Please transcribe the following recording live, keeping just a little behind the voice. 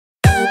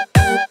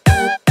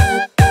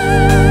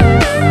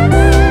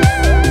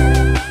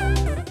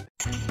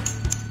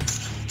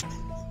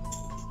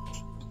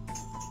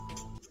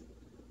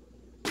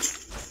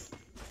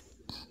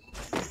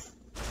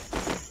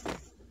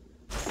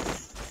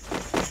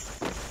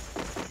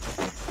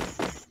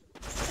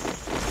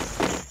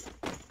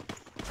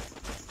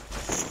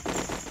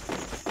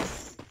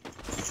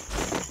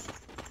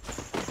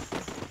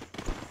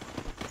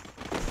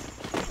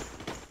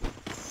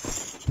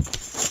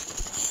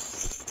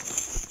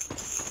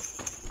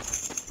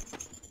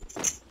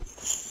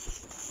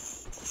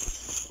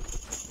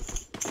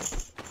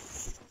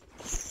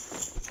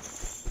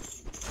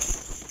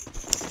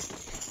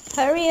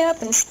hurry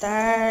up and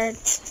start.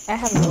 I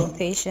have no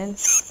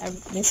patience.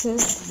 This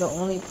is the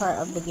only part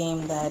of the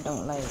game that I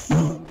don't like.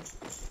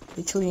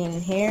 Between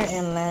here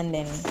and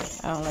landing,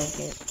 I don't like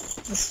it.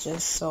 It's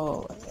just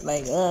so,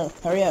 like,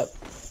 hurry up.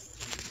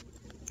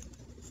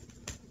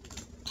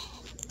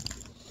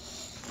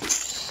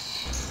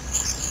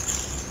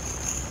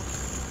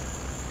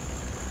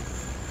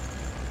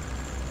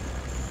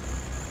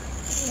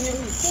 Here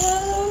we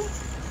go.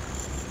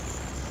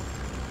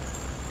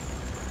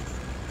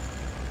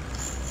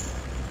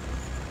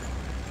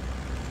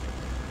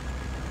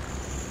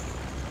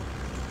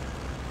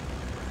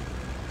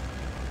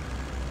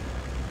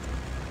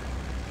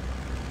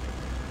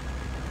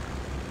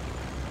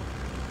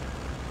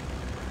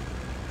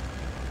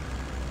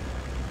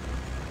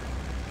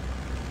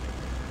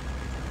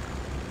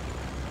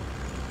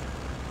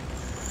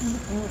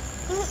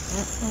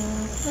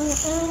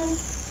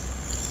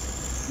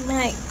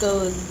 Might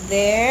go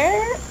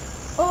there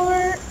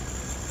or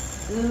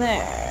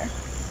there,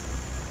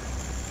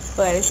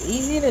 but it's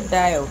easy to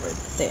die over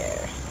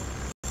there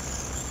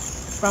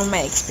from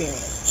my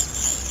experience.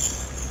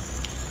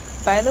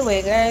 By the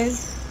way,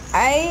 guys,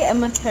 I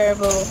am a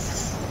terrible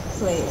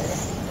player.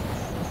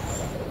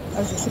 I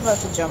was just about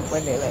to jump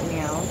when they let me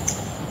out.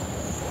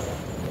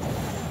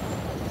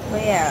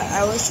 But yeah,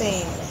 I was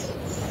saying,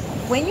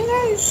 when you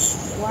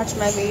guys watch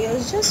my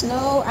videos, just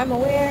know I'm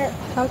aware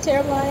how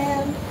terrible I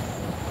am.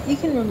 You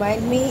can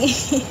remind me.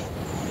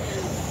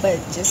 But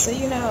just so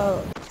you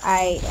know,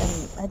 I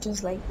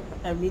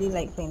really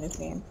like playing this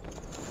game.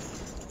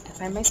 I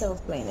find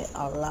myself playing it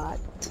a lot.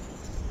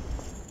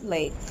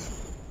 Like,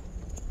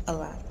 a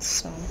lot.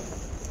 So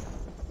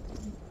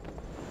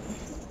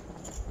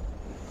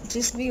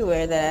just be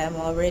aware that I'm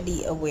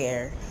already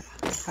aware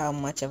how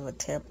much of a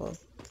terrible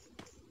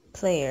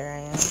player I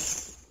am.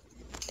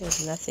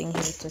 There's nothing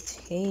here to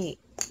take.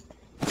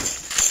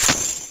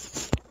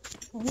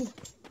 Ooh.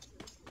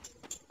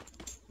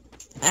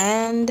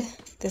 And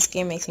this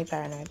game makes me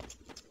paranoid.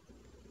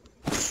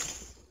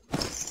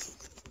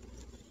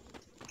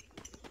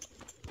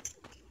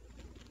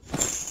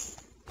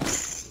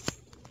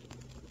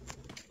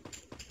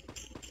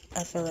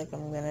 I feel like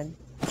I'm gonna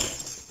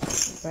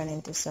run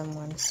into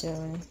someone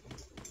soon.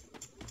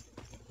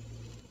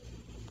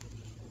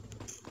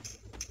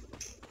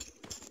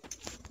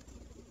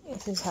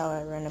 This is how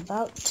I run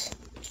about.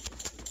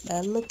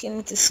 By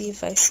looking to see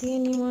if I see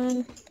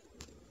anyone.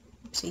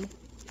 See?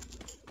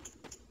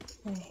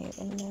 I hate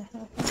when that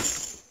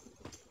happens.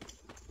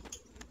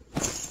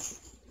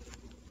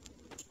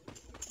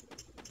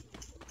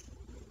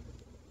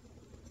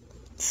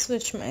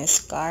 Switch my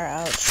scar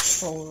out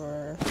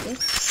for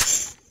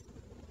this,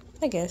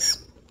 I guess.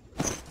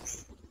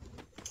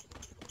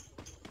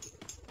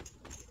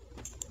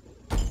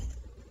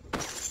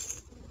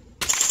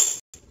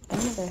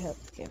 Another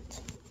health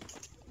kit.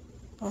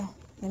 Oh,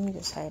 let me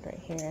just hide right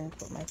here and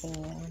put my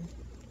thingy on.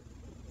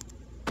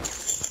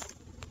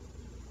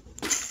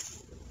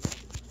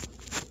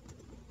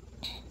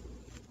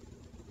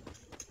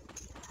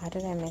 How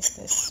did I miss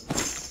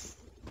this?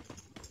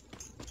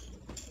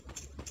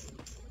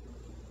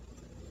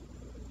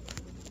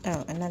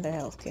 Oh, another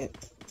health kit.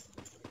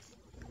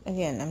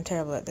 Again, I'm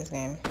terrible at this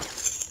game.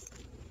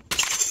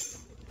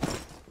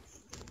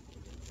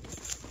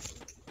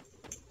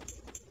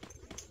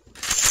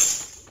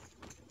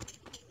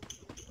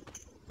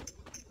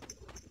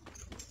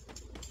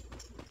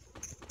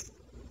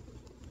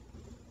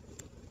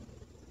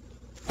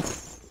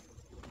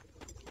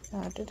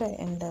 How did I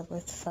end up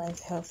with 5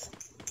 health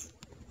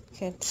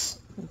kits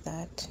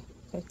that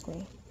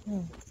quickly?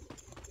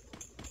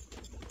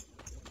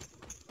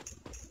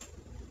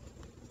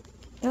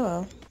 Oh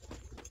well.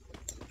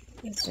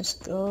 Let's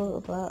just go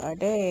about our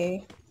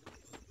day.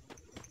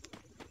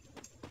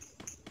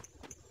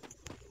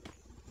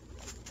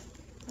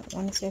 I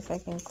want to see if I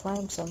can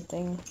climb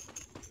something.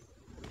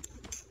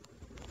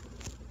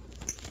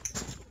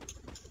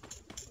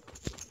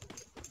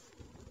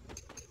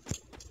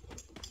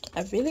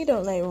 I really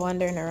don't like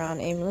wandering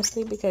around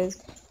aimlessly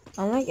because,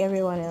 unlike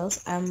everyone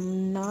else,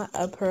 I'm not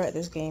a pro at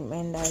this game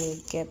and I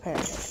get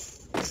paranoid.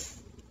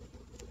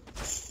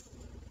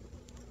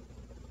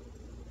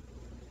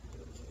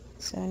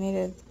 So I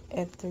need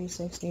a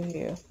 360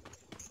 view.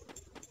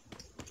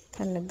 What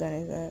kind of gun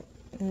is that?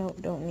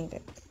 Nope, don't need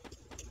it.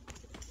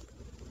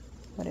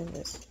 What is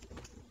this?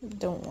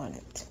 Don't want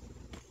it.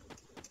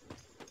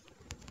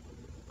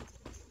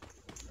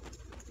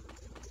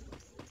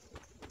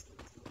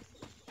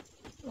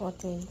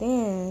 What is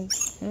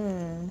this?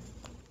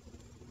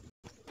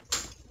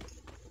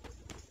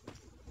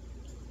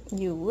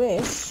 You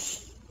wish.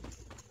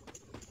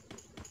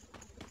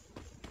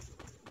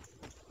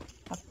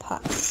 A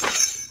pot.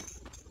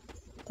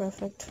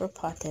 Perfect for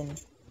potting.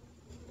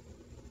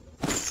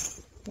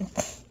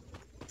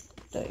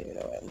 Don't even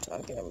know what I'm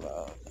talking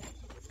about.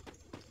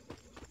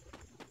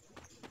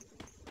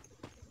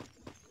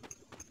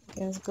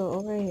 Let's go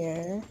over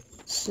here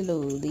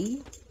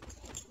slowly,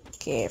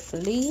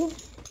 carefully.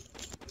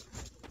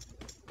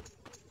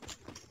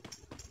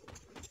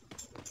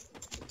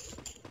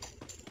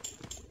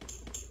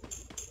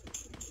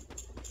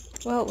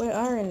 Well, we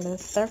are in the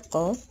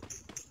circle.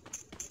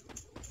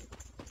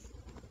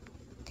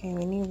 Okay,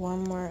 we need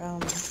one more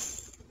of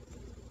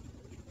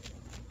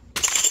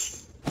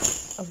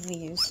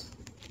these.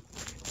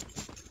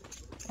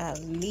 At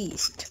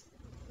least.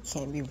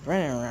 Can't be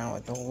running around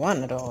with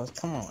one of those.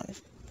 Come on.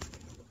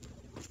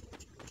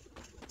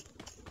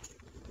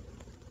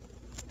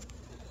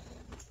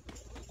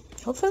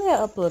 Hopefully I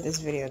upload this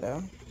video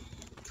though.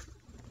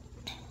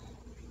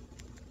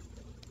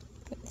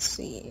 Let's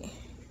see.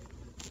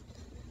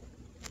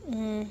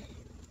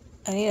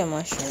 I need a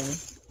mushroom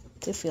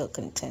to feel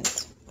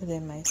content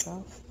within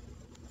myself.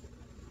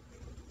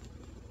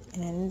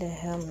 And I need a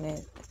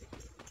helmet.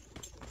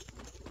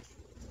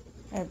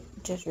 I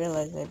just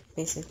realized I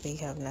basically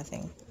have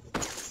nothing.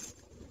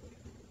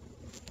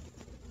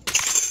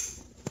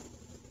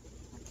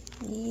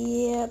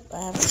 Yep,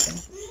 I have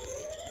nothing.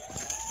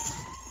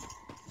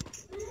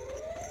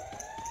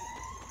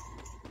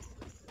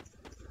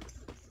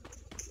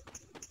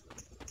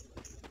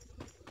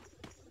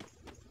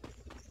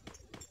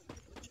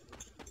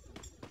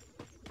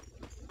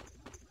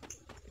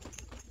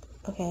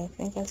 Okay, I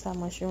think I saw a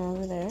mushroom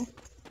over there.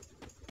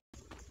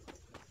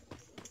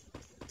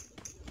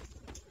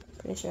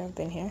 Pretty sure I've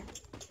been here.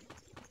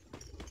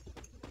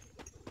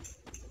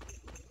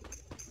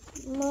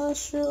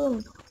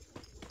 Mushroom!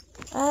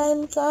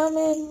 I'm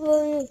coming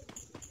for you!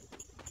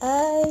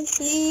 I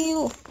see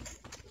you!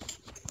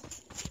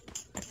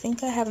 I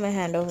think I have my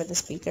hand over the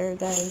speaker,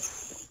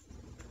 guys.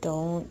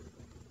 Don't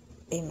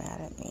be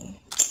mad at me.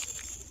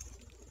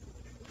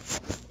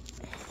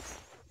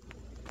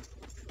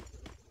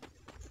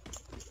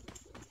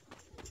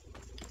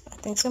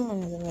 I think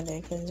someone is over there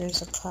because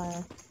there's a car.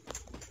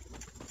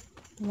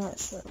 I'm not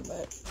sure,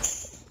 but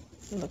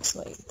it looks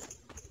like.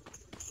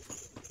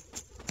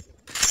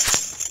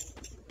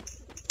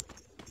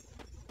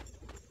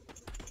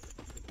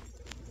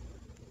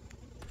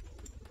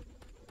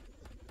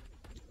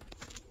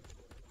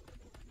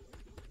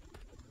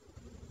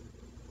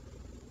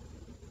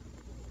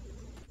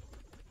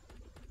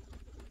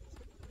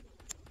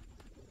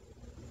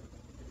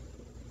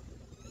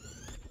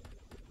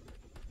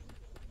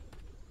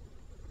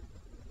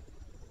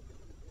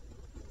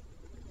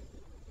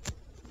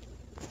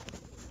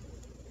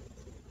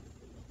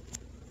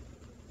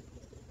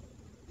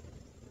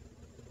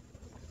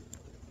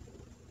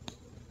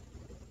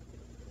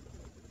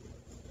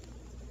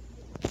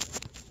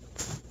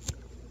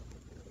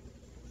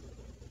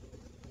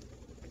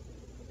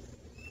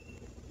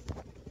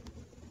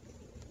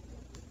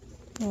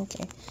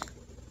 Okay,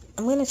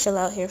 I'm gonna chill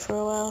out here for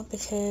a while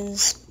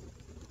because,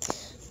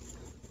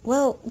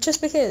 well, just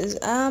because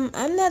I'm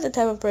not the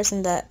type of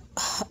person that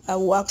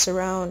walks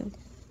around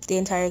the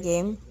entire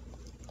game.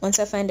 Once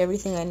I find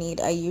everything I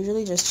need, I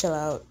usually just chill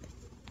out,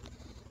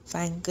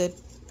 find good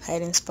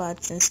hiding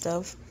spots and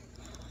stuff.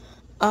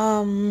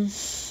 I'm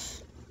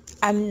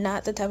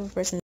not the type of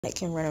person that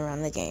can run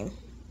around the game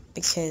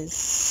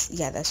because,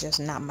 yeah, that's just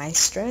not my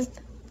strength.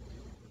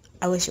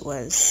 I wish it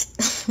was.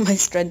 My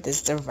strength is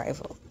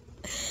survival.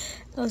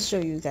 I'll show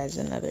you guys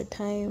another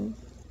time.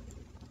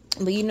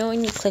 But you know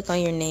when you click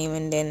on your name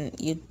and then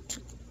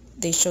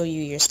they show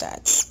you your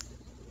stats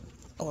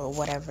or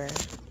whatever.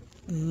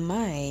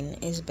 Mine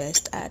is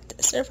best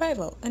at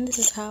survival, and this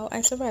is how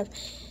I survive.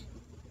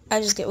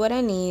 I just get what I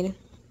need.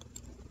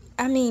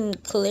 I mean,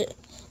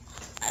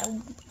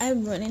 I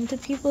run into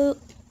people,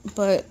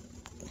 but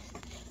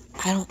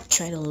I don't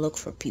try to look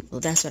for people.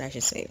 That's what I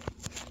should say.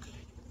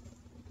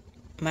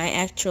 My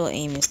actual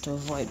aim is to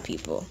avoid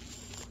people.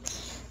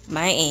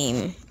 My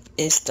aim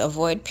is to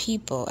avoid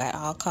people at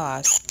all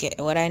costs, get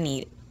what I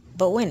need,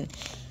 but win.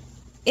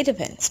 It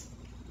depends.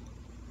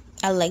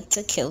 I like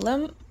to kill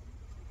them,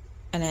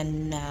 and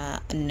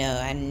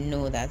I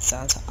know that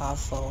sounds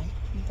awful,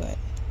 but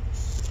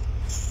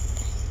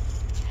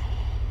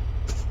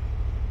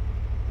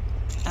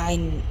I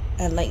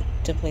like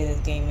to play this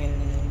game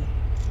and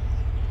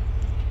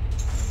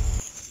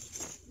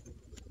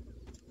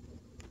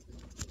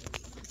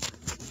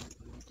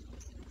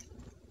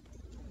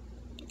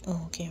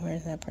oh, okay, where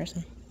is that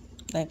person?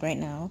 Like right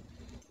now?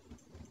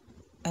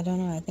 I don't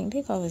know, I think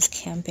they call this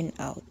camping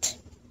out.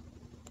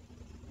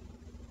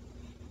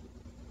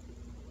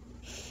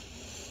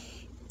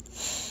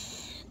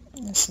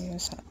 Let's see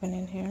what's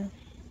happening here.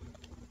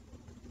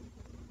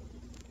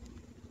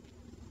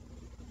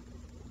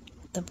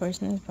 The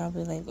person is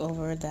probably like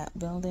over that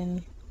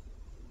building.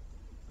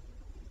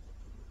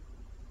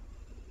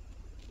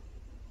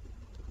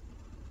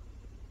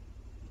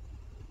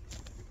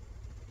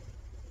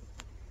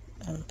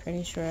 I'm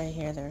pretty sure I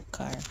hear their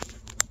car.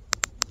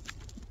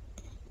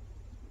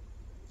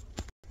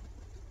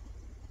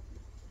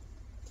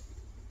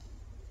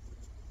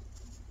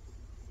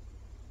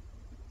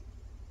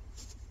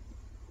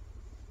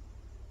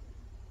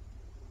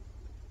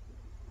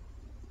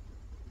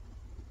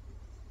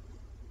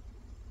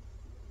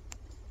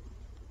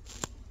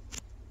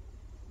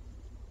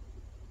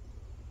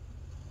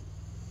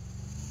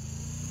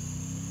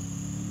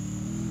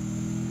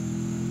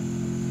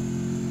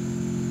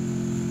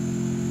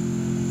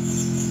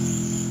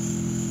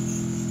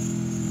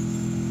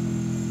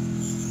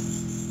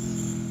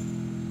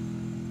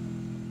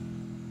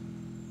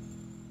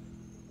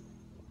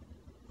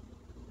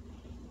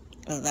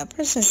 Well, that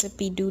person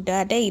sippy do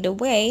that day the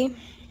way.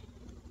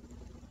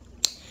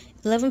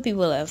 11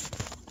 people left.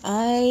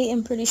 I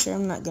am pretty sure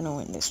I'm not gonna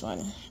win this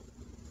one.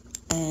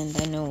 And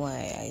I know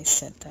why I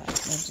said that. I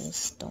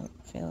just don't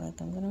feel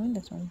like I'm gonna win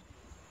this one.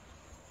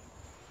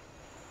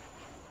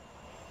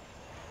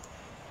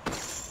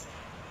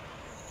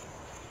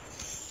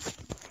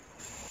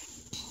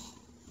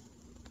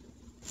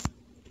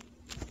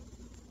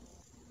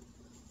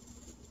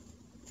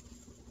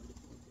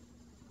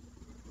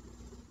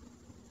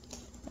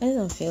 I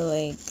don't feel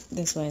like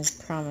this one is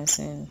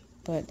promising,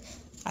 but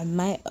I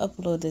might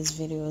upload this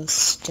video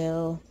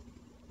still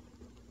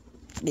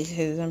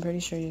because I'm pretty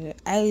sure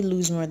I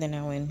lose more than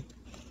I win,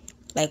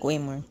 like way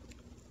more.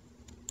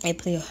 I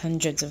play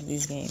hundreds of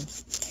these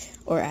games,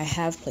 or I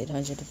have played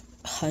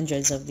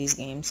hundreds of these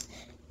games,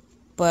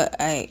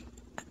 but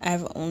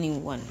I've only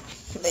won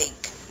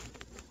like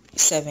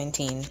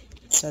 17,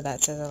 so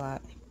that says a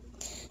lot.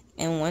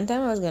 And one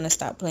time I was gonna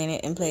stop playing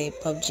it and play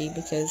PUBG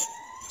because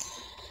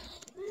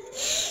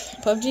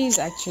PUBG is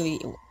actually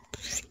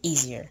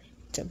easier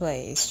to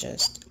play. It's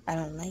just I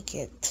don't like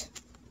it.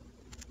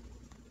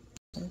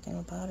 Something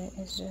about it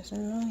is just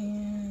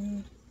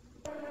annoying.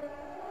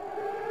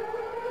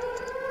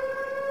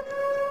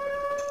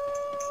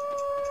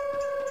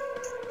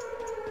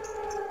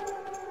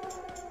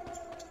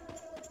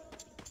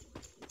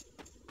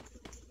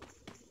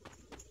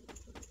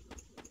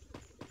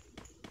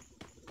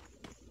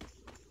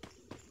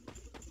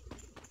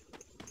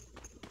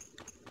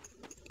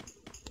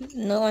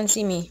 No one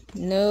see me.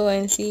 No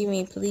one see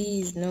me,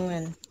 please. No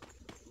one.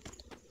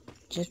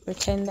 Just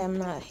pretend I'm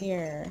not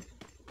here.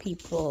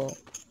 People,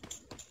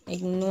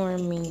 ignore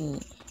me.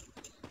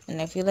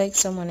 And I feel like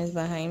someone is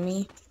behind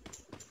me.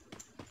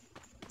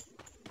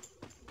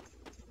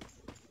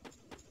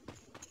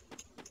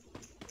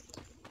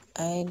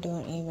 I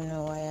don't even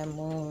know why I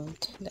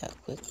moved that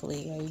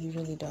quickly. I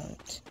usually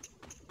don't.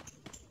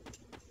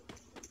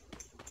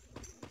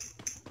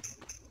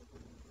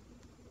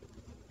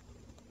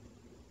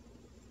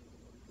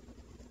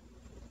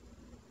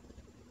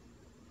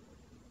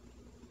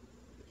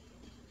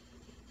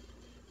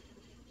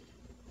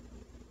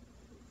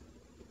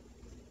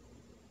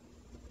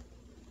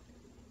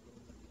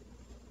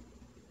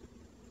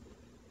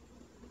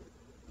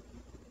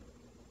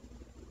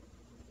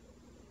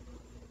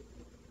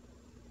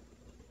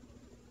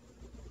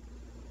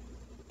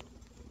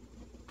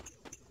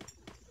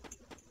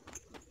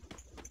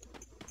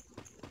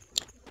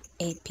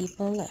 Eight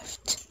people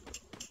left.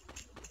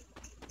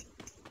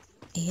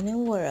 In a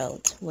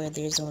world where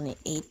there's only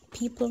 8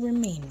 people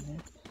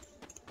remaining,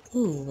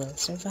 who will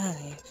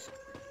survive?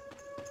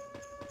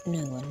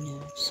 No one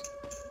knows.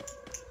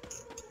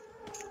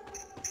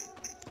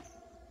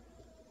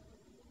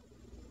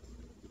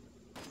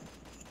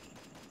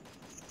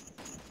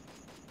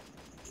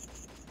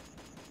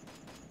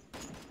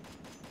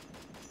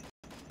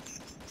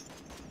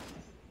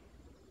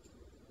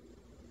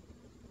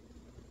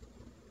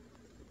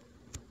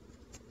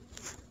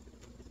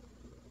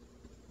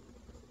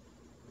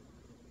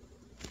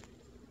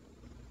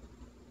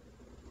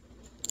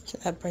 So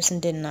that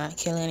person did not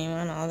kill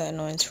anyone. All that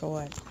noise for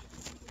what?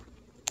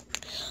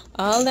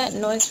 All that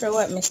noise for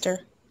what, mister?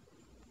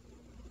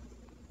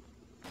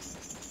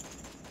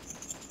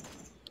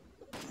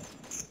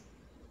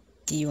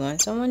 Do you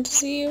want someone to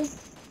see you?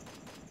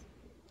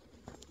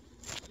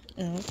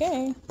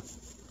 Okay.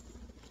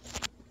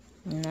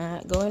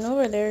 Not going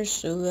over there,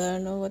 so I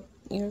don't know what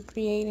you're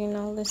creating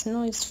all this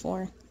noise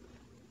for.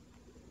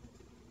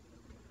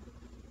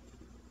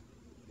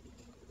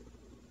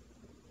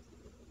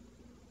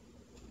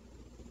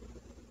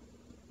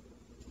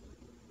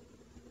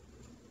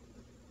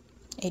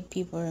 Eight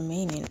people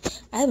remaining.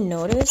 I've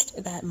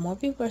noticed that more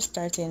people are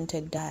starting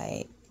to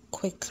die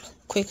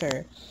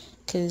quicker,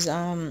 cause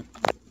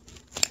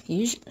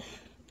usually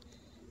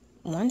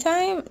one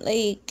time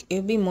like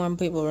it'd be more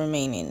people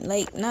remaining,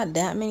 like not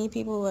that many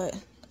people, but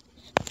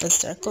the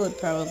circle would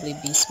probably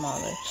be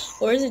smaller.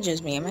 Or is it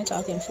just me? Am I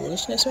talking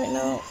foolishness right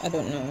now? I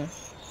don't know.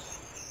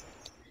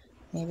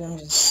 Maybe I'm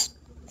just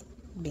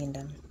being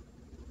dumb.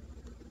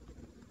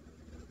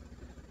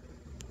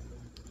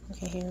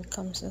 Okay, here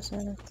comes the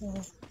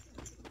circle.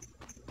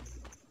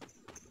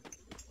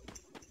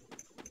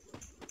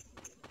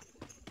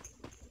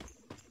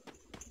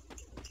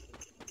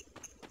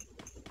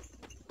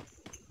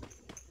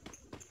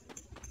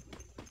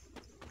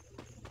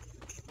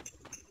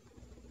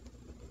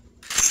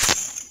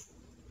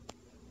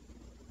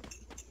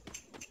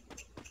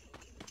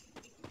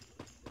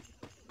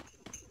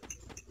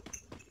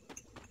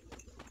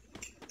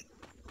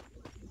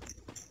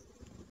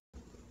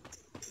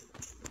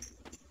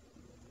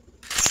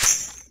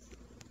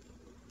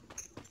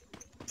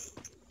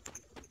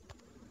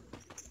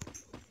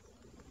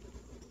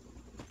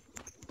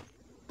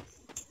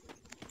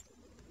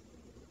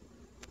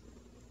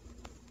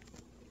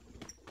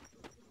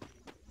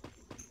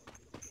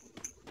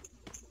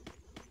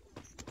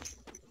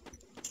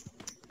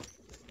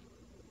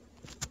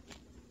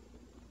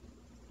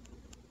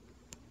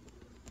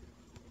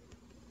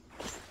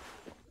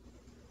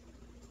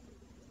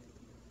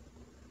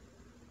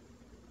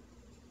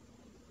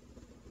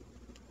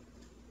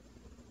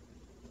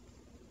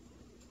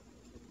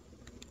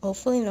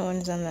 Hopefully no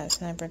one's on that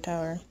sniper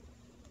tower.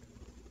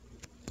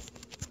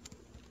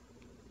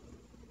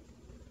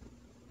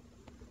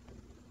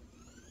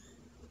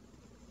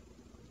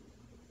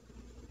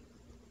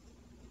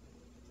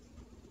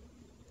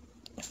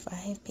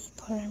 Five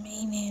people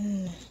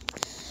remaining.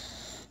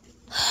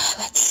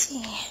 Let's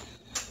see.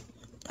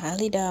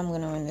 Highly doubt I'm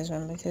gonna win this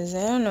one because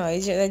I don't know. I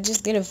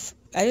just get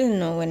I don't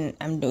know when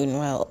I'm doing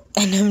well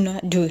and I'm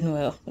not doing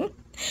well.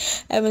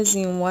 I haven't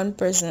seen one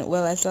person.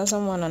 Well, I saw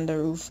someone on the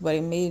roof, but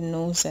it made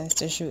no sense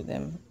to shoot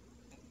them.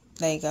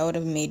 Like, I would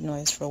have made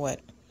noise for what?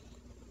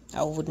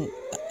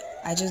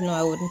 I just know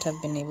I wouldn't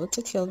have been able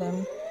to kill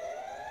them.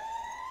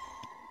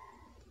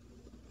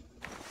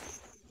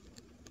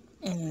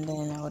 And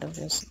then I would have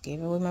just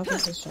gave away my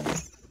position.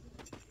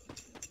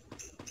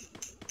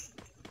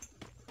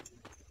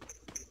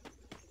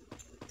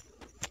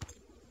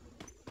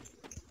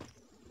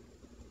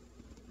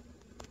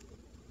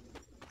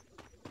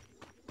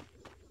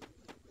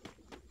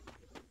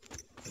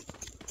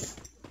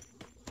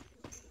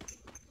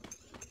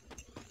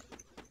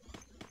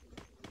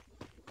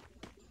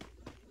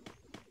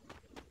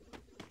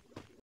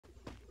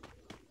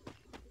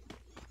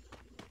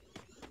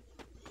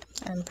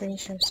 I'm pretty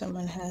sure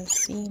someone has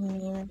seen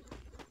me.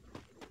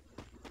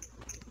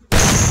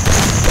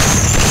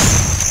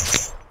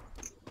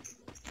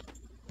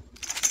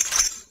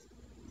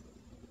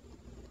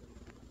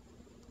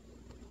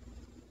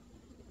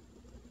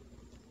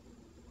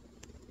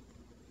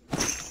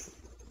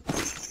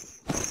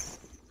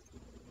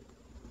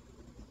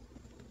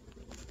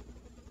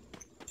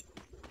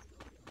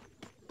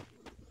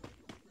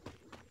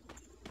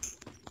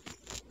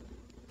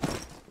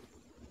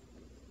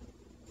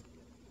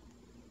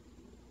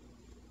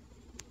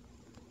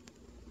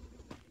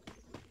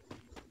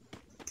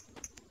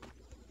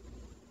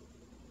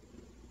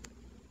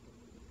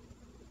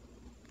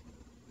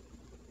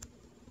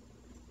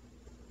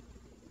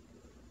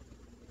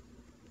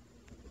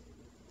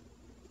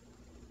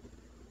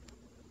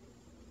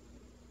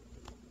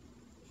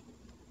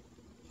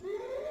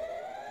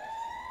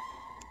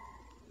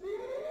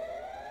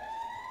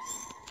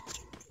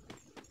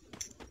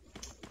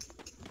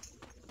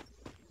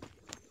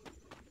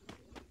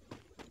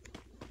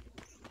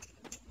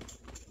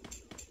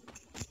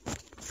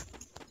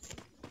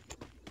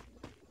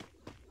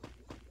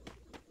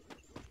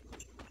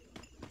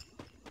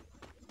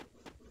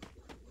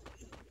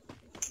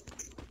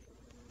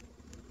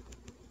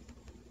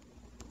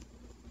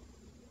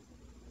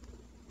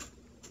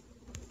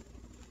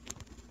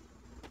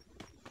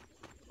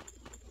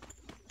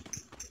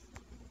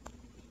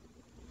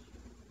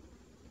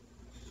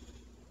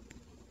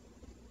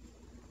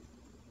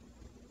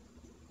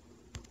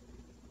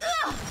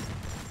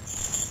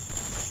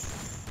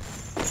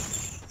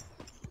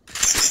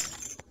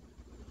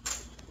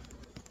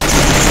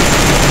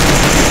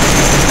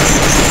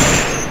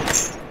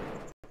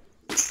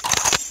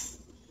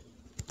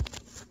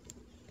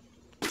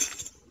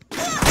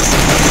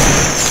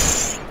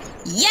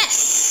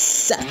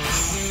 Yes!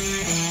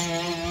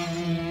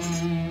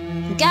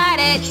 Got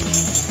it!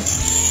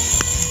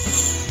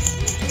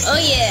 Oh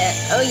yeah,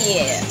 oh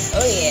yeah,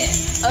 oh yeah,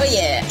 oh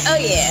yeah, oh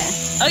yeah,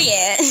 oh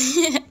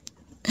yeah.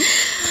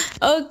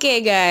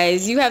 Okay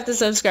guys, you have to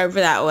subscribe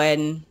for that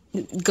one.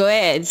 Go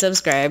ahead,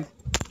 subscribe.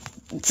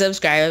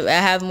 Subscribe. I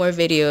have more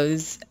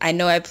videos. I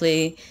know I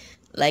play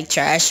like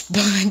trash,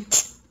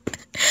 but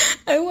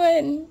I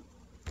won.